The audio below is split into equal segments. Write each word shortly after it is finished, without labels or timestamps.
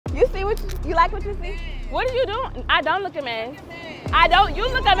you like what you see? What are you doing? I don't look a mess. I don't. You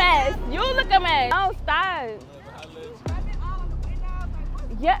look a mess. You look a mess. No, stop.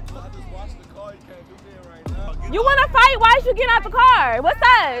 Yeah. You want to fight? Why is you getting out the car? What's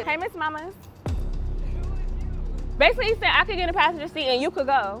up? Hey, Miss Mamas. Basically, he said I could get in the passenger seat and you could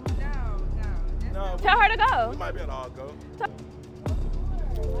go. No. Tell her to go. We might be able to all go.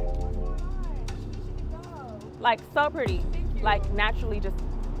 Like, so pretty. Like, naturally just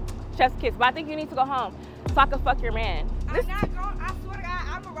chest kiss. But I think you need to go home so I can fuck your man. I'm not going. I swear to God,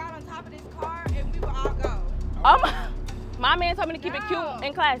 I'm going to ride on top of this car and we will all go. My man told me to keep it cute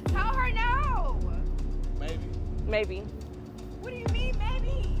in class. Tell her no. Maybe. Maybe. What do you mean,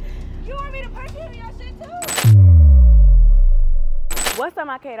 maybe? You want me to punch you in your shit too? What's up,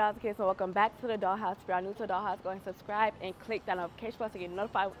 my K-Dolls kids, and welcome back to the Dollhouse. If you're new to the Dollhouse, go ahead and subscribe and click that notification bell to get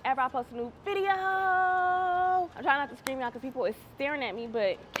notified whenever I post a new video. I'm trying not to scream out because people is staring at me,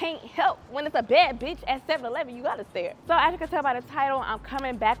 but can't help when it's a bad bitch at 7-Eleven, you gotta stare. So as you can tell by the title, I'm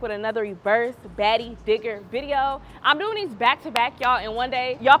coming back with another reverse baddie digger video. I'm doing these back to back, y'all, in one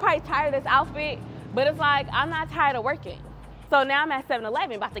day. Y'all probably tired of this outfit, but it's like, I'm not tired of working. So now I'm at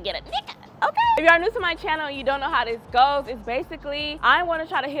 7-Eleven about to get a nigga. Okay. If you're new to my channel and you don't know how this goes, it's basically I want to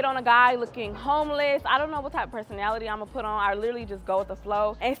try to hit on a guy looking homeless. I don't know what type of personality I'm gonna put on. I literally just go with the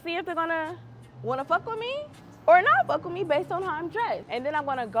flow and see if they're gonna want to fuck with me or not fuck with me based on how I'm dressed. And then I'm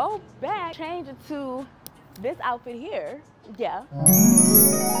gonna go back, change it to this outfit here. Yeah.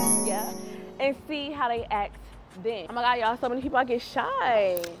 Yeah. And see how they act then. Oh my God, y'all, so many people, I get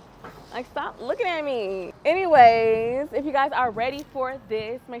shy. Like, stop looking at me. Anyways, if you guys are ready for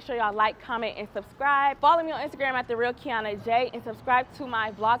this, make sure y'all like, comment, and subscribe. Follow me on Instagram at @TheRealKianaJ and subscribe to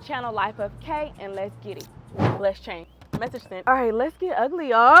my vlog channel, Life of K, and let's get it. Let's change. Message sent. All right, let's get ugly,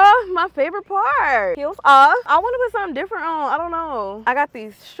 y'all. My favorite part. Heels off. I want to put something different on. I don't know. I got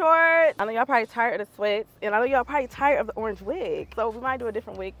these shorts. I know y'all probably tired of the sweats, and I know y'all probably tired of the orange wig. So we might do a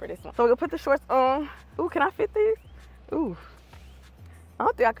different wig for this one. So we'll put the shorts on. Ooh, can I fit these? Ooh. I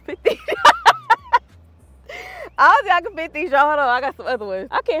don't think I can fit these. I don't think I can fit these, y'all. Hold on, I got some other ones.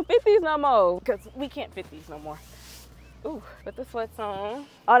 I can't fit these no more because we can't fit these no more. Ooh, put the sweats on.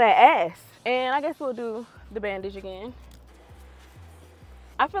 All that ass. And I guess we'll do the bandage again.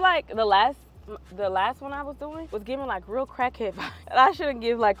 I feel like the last one I was doing was giving like real crackhead vibes. And I shouldn't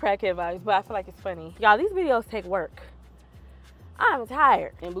give like crackhead vibes, but I feel like it's funny. Y'all, these videos take work. I'm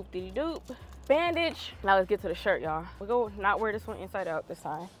tired. And boop diddy doop. Bandage. Now let's get to the shirt, y'all. We'll go not wear this one inside out this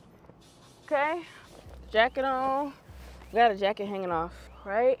time. Okay. Jacket on. Got a jacket hanging off,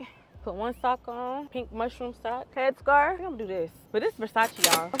 right? Put one sock on. Pink mushroom sock. Head scarf. I think I'm gonna do this. But this is Versace,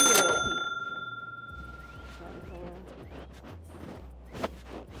 y'all. I'm gonna get it.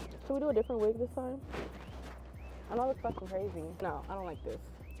 Should we do a different wig this time? I know it looks fucking crazy. No, I don't like this.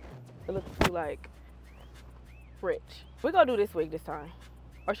 It looks too like rich. We're gonna do this wig this time.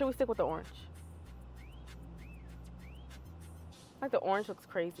 Or should we stick with the orange? Like the orange looks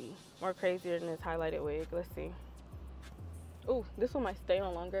crazy. More crazier than this highlighted wig. Let's see. Ooh, this one might stay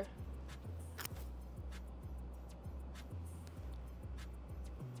on longer.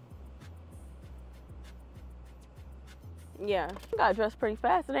 Yeah, I got dressed pretty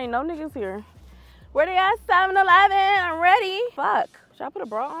fast. It ain't no niggas here. Where they at? 7-Eleven. I'm ready. Fuck. Should I put a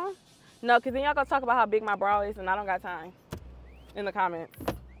bra on? No, because then y'all gonna talk about how big my bra is and I don't got time in the comments.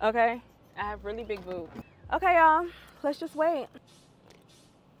 Okay? I have really big boobs. Okay, y'all. Let's just wait.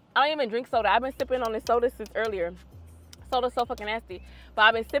 I don't even drink soda. I've been sipping on this soda since earlier. Soda's so fucking nasty. But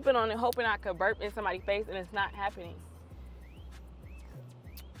I've been sipping on it hoping I could burp in somebody's face and it's not happening.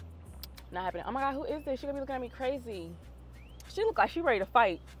 Not happening. Oh my God, who is this? She gonna be looking at me crazy. She look like she ready to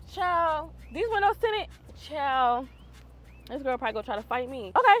fight. Child. These windows tinted. Child. This girl probably gonna try to fight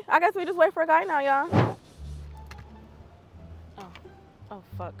me. Okay, I guess we just wait for a guy now, y'all. Oh,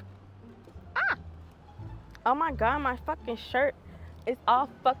 fuck. Ah! Oh my God, my fucking shirt is all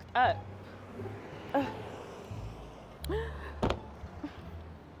fucked up.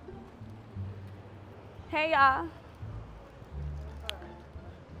 Hey, y'all.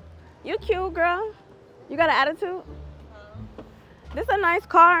 You cute, girl. You got an attitude? This is a nice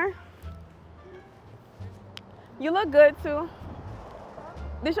car. You look good, too.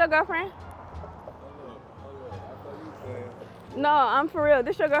 This your girlfriend? No, I'm for real.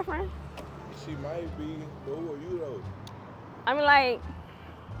 This your girlfriend? She might be, but who are you though? I mean, like,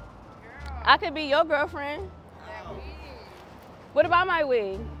 I could be your girlfriend. What about my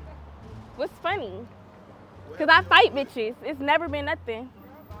wig? What's funny? Because I fight bitches. It's never been nothing.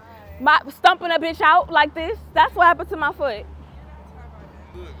 My stumping a bitch out like this, that's what happened to my foot.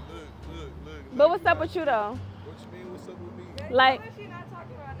 Look. But what's up with you though? What you mean, what's up with me? Like, She not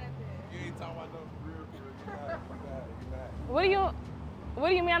talking about nothing. talking about no real. You're not. What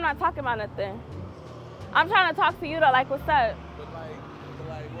do you mean I'm not talking about nothing? I'm trying to talk to you though, like what's up? But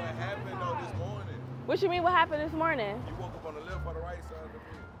what happened though this morning? What you mean what happened this morning? You woke up on the left or the right side of the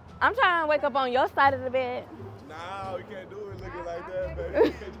bed? I'm trying to wake up on your side of the bed. No, you can't do it looking like that, baby.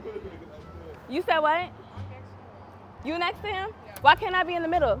 You can't do it looking like that. You said what? You next to him? Why can't I be in the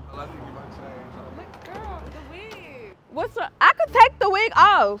middle? Well, I think you might change. Look, girl, the wig. I could take the wig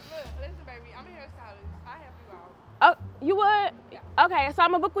off. Look, listen, baby, I'm a hairstylist. I help you out. Oh, you would? Yeah. Okay, so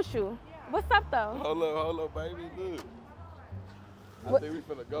I'm gonna book with you. Yeah. What's up though? Hold up, baby. Look. I What? think we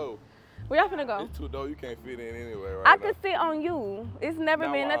finna go. Where y'all finna go? It's too dope. You can't fit in anyway right I now. could sit on you. It's never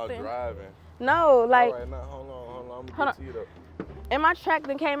Now been while nothing. driving. No, like, All right, now hold on. I'm Hold gonna on. get teed up. and my track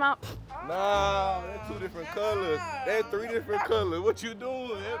then came out. Nah, that's two different colors. That's three different colors. What you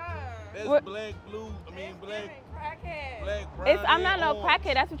doing? That's What? black, blue. I mean black, Crackhead. black, brown. I'm not and no orange.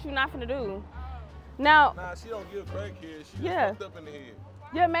 crackhead. That's what you're not finna do. Now, Nah, she don't give crackhead. She Yeah. just fucked up in the head.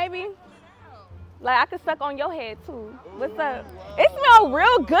 yeah, maybe. Like I could suck on your head too. What's up? Ooh, It smells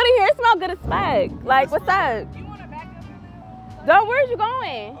real good in here. It smells good as fuck. Like what's up? You want to back up a little? Don't, where's you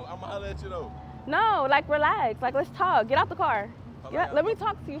going? I'm gonna holler at you though. No, like relax. Like let's talk. Get out the car. Hold Yeah, on, let me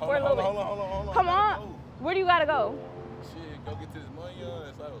talk to you for a Hold little bit. on. Come I gotta on. go. Where do you gotta go? Shit, go get this money on.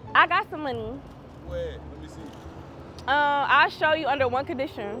 It's out. I got some money. Where? Let me see. I'll show you under one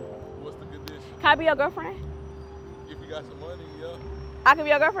condition. What's the condition? Can I be your girlfriend? If you got some money, yeah. I can be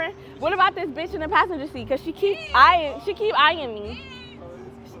your girlfriend. What about this bitch in the passenger seat? Cause she keep eyeing me.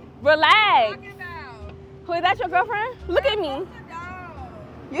 Relax. Talking about. Who is that your girlfriend? Look at me. No.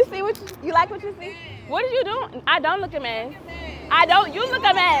 You see you like what you see? What is you doing? I don't look a mess. I don't. You look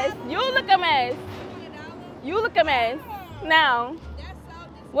a mess. You look a mess. You look a mess. Now,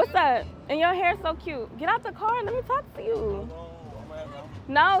 what's up? And your hair's so cute. Get out the car and let me talk to you. Hold on. I'm gonna have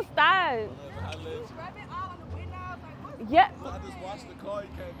No, stop. to holler at you. Rubbing all on the windows. Like, what's Yeah, I just washed the car. You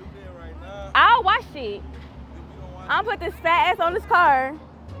can't do that right now. I'll wash it. If you don't wash I'm gonna put this fat ass on this car.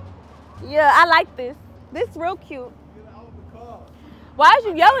 Yeah, I like this. This real cute. it, get out the car. Why is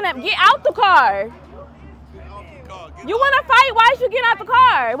you yelling at me? Get out the car. Get out the car. Get You out. wanna fight? Why is you getting out the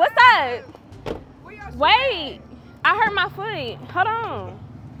car? What's up? where your Wait. I hurt my foot. Hold on.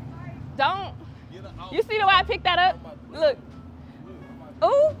 Don't. Get out. You see the way I picked that up? Look.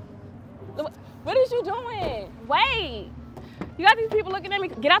 Ooh. What is you doing? Wait. You got these people looking at me.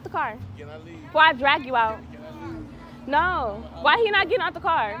 Get out the car Can I leave? before I drag you out. Can I leave? No. Why he not getting out the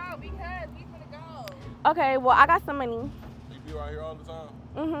car? No, because we finna go. Okay, well, I got some money. You be around here all the time?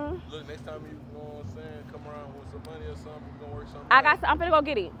 Mm-hmm. Look, next time you know what I'm saying, come around with some money or something, we're gonna work something out. I'm finna go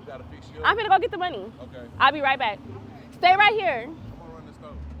get it. We gotta fix you I'm up. finna go get the money. Okay. I'll be right back. Stay right here. I'm gonna run this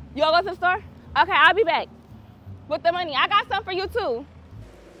store. You wanna go to the store? Okay, I'll be back. With the money. I got some for you too.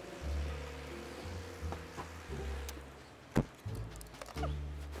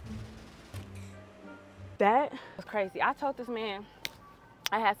 That was crazy. I told this man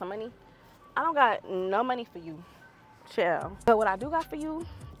I had some money. I don't got no money for you. Chill. But what I do got for you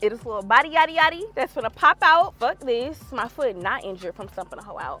is this little body yaddy yaddy that's gonna pop out. Fuck this. My foot not injured from stumping a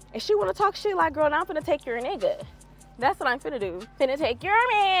hoe out. And she wanna talk shit like, girl, now I'm finna take your nigga. That's what I'm finna do. Finna take your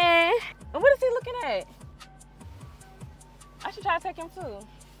man. And what is he looking at? I should try to take him too.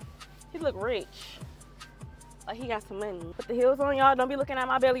 He look rich. Like he got some money. Put the heels on, y'all. Don't be looking at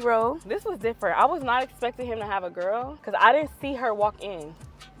my belly roll. This was different. I was not expecting him to have a girl because I didn't see her walk in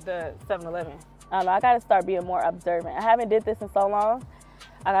the 7-Eleven. I don't know. I gotta start being more observant. I haven't did this in so long.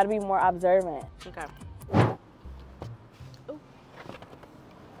 I gotta be more observant. Okay. Ooh.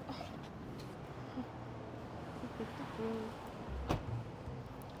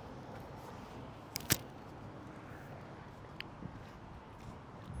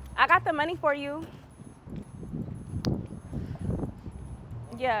 I got the money for you.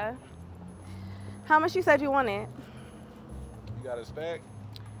 Yeah. How much you said you wanted? You got a stack?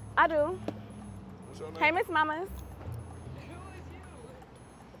 I do. What's your name? Hey, Miss Mamas. Who is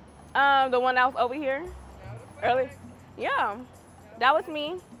you? The one that was over here earlier. Yeah, that was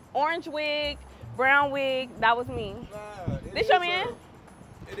me. Orange wig, brown wig, that was me. Nah, it This is your man? her.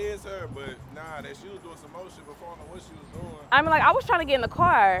 It is her, but nah, that she was doing some motion before. I don't know what she was doing. I mean, like, I was trying to get in the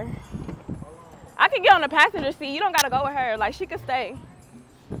car. Hold on. I could get on the passenger seat. You don't gotta go with her. Like, she could stay.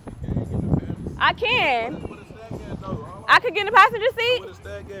 Can't get the pants. I can. What a stack at though? Hold on. I could get in the passenger seat. What a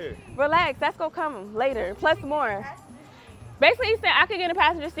stack at? Relax, that's gonna come later, plus more. Basically, he said I could get in the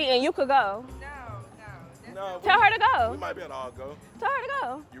passenger seat and you could go. No, Tell her to go. we might be able to all go. Tell her to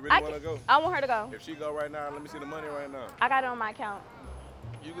go. You really I want to can- go? I want her to go. If she go right now, let me see the money right now. I got it on my account.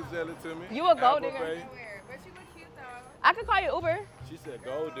 You can sell it to me. You a gold Apple digger. Pay. But you look cute though. I could call you Uber. She said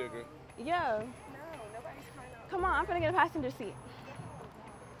gold digger. Yeah. No, nobody's trying to. Come on, I'm gonna get a passenger seat.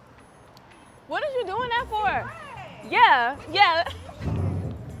 What are you doing that for? Yeah, yeah.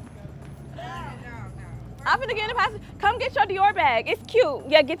 No. I'm gonna get in a passenger. Come get your Dior bag. It's cute.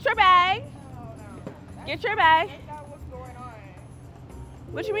 Yeah, get your bag. No. Get your bag. That's not what's going on.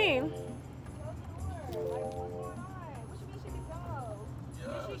 What you mean? Close the door. Like, what's going on? What you mean she can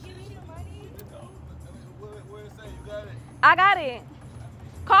go? Did she give you the money? What it say? You got it? I got it.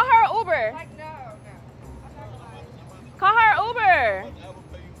 Call her Uber. Like, no. I'm not gonna lie. Call her Uber. Apple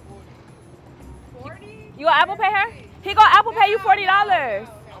pay you 40. 40? You gonna Apple Pay her? He gonna Apple Pay you $40.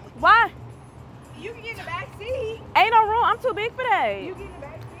 Why? You can get in the back seat. Ain't no room. I'm too big for that. You get in the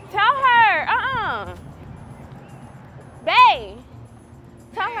back seat. Tell her. Bae.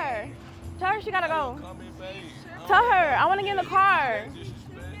 Tell her. Tell her she gotta go. Come in, babe. Tell her. I wanna get in the car.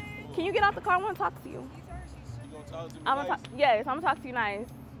 Disrespectful. Can you get out the car? I wanna talk to you. You gonna talk to me I'm gonna nice? talk. Yes, I'm gonna talk to you nice.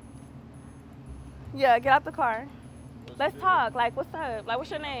 Yeah, get out the car. What's Let's the deal? talk. Like, what's up? Like, what's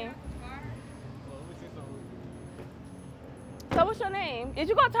your name? Well, let me see something. So, what's your name? Is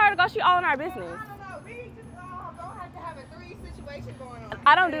you gonna tell her to go? She all in our business. I don't know. We just don't have to have a three situation going on.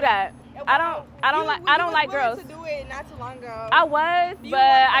 I don't do that. I don't like You girls. was willing to do it not too long ago. I was, You but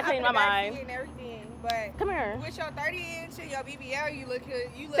wanted to I hop changed in my the back mind. seat and everything, but Come here. with your 30-inch and your BBL, you look good.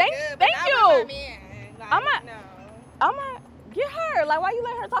 You look Thank- good. thank but you. not with my man. Like, I'm not- No. I'm gonna get her. Like, why you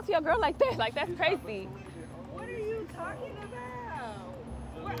let her talk to your girl like that? Like, that's crazy. What are you talking about?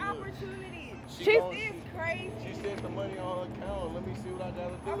 What opportunities? She She's- gon- This is crazy. She said the money on her account. Let me see what I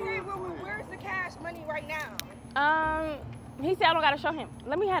gotta do. Okay, real well, quick. where's the cash money right now? He said I don't gotta show him.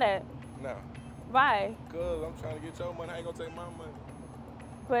 Let me have that. Nah, Why? cause I'm trying to get your money. I ain't gonna take my money.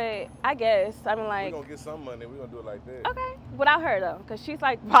 But I guess I mean We like gonna get some money. We gonna do it like that. okay without her though, cause she's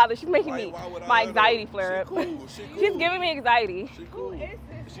like bothered. She's making me Why would I my let her? anxiety flare She up. cool. She cool. She's giving me anxiety. She Who cool. is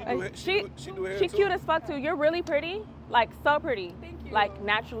this? She And do, she do hair she too. cute as fuck too. You're really pretty, like so pretty, Thank you. like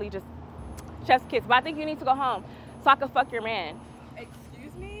naturally just chef's kiss. But I think you need to go home so I can fuck your man.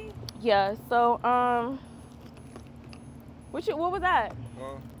 Excuse me? Yeah. So what was that?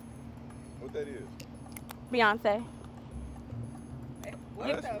 Huh? What that is? Beyonce. What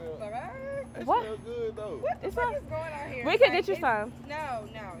That the smell- fuck? That What? smell good though. What the It's fuck not- is going on here? We could Like, get you it's- some. No.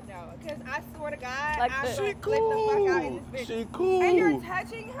 Because I swear to God, Like I'm the- gonna She flip the fuck out in cool. this bitch. She cool. And you're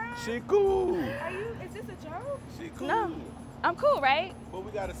touching her? She cool. Are you? Is this a joke? She cool. No. I'm cool, right? But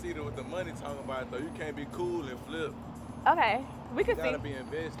we gotta see that with the money talking about it, though. You can't be cool and flip. Okay. We You could gotta see. be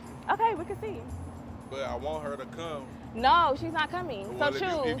invested. Okay, we could see. But I want her to come. No, she's not coming. So Well, if you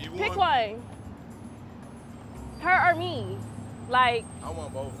choose. want- Pick one. Her or me. Like, I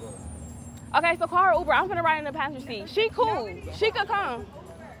want both of them. okay, so call her Uber. I'm gonna ride in the passenger seat. She cool. She could come.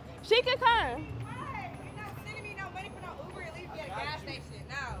 She could come. Hey, you're not sending me no money for no Uber and leave me at a gas station.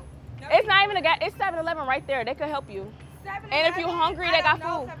 No. It's not even a gas. It's 7-Eleven right there. They could help you. 7-Eleven? And if you hungry, they got I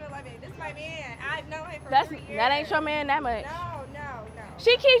don't food. know 7-Eleven. This is my man. I've known him for That's 3 years. that ain't your man that much. No.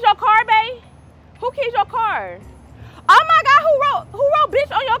 She keys your car, babe. Who keys your car? Oh my God, who wrote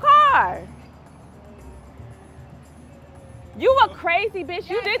bitch on your car? You a crazy bitch.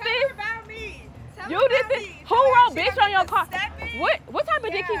 You Yeah, did tell this? her about me. Tell You her did about this? me. Who Tell her wrote she bitch gonna on your be car? stepping. What type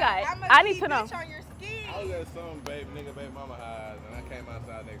of dick you got? I'm a I need to know. bitch on your skin. I was at some nigga mama highs, and I came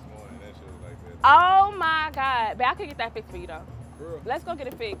outside next morning. That shit was like that. Oh my God. Babe, I could get that fixed for you though. Girl. Let's go get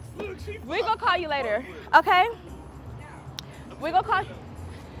it fixed. Look, she We gonna call you later. Fuck Okay? We gonna call you.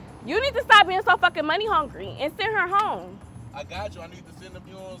 You need to stop being so fucking money hungry and send her home. I got you. I need to send them.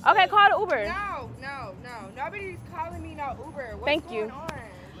 You know what I'm Okay, saying? call the Uber. No. Nobody's calling me no Uber. What's Thank going you. on?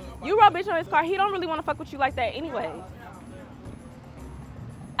 Look, You wrote bitch on his car. He don't really want to fuck with you like that anyway.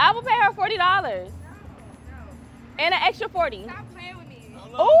 I will pay her $40 and an extra 40. Stop playing with me.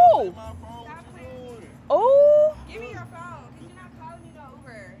 Ooh. Take my phone. What you doing? Ooh. Give me your phone, because you're not calling me no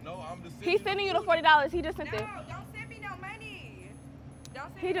Uber. No, I'm just He's sending you the $40. He just sent No, it. don't send me no money. Don't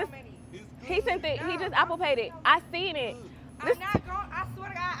send He me just- no money. It's good. He sent it. He No, just don't Apple paid send me it. no I money. seen it. I'm This- not going. I swear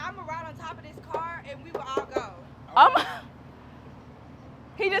to God, I'm going to ride on top of this car and we will all go.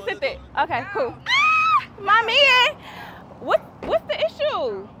 He just sent it. Okay, No, cool. no. My man. What's the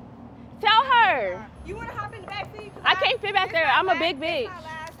issue? Tell her. You want to hop in the back seat? 'Cause I can't fit back this there. my I'm a last- big this bitch. my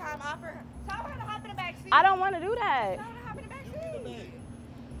last time offer. Tell her to hop in the back seat. I don't want to do that. Tell her to hop in the back seat.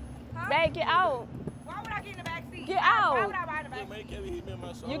 Huh? Babe, get out. Why would I get in the back seat? Get Why out. would I ride in the Yeah, back man, seat? Kevin hit me in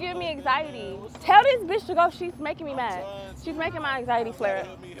my shoulder You give me like that, anxiety. man. What's Tell up? this bitch to go. She's making me I'm mad. trying to. She's making my anxiety flare up.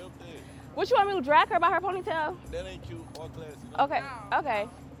 Help me help that. What you want me to drag her by her ponytail? That ain't cute or classy. No. Okay, No. okay.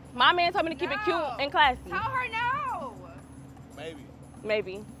 My man told me to keep it cute No. and classy. Tell her no. Maybe.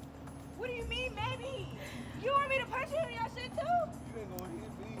 Maybe. What do you mean, maybe? You want me to punch you in your shit too? You didn't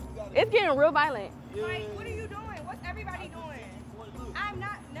It's getting real violent. Like, what are you doing? What's everybody doing? I'm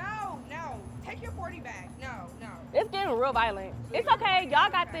not. No. Take your 40 back. No. It's getting real violent. It's okay. Y'all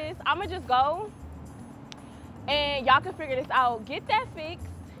got this. I'ma just go. And y'all can figure this out. Get that fixed.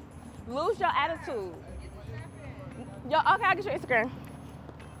 Lose your attitude. Yo, okay, I'll get your Instagram.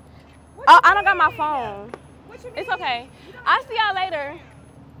 Oh, I don't got my phone. What you mean? It's okay. I'll see y'all later.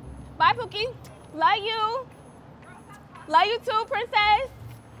 Bye, Pookie. Love you. Love you too, princess.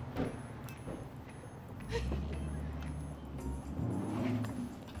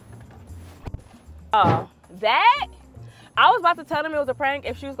 Oh, that? I was about to tell him it was a prank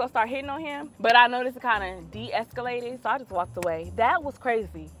if she was gonna start hitting on him, but I noticed it kind of de-escalated, so I just walked away. That was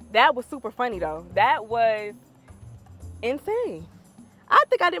crazy. That was super funny though. That was insane. I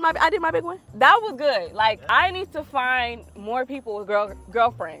think I did my big one. That was good. Like, I need to find more people with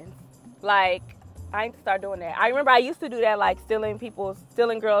girlfriends. Like, I need to start doing that. I remember I used to do that, like stealing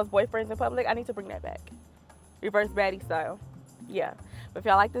girls' boyfriends in public. I need to bring that back. Reverse baddie style. Yeah. But if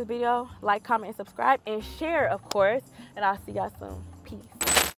y'all like this video, like, comment, and subscribe, and share, of course. And I'll see y'all soon. Peace.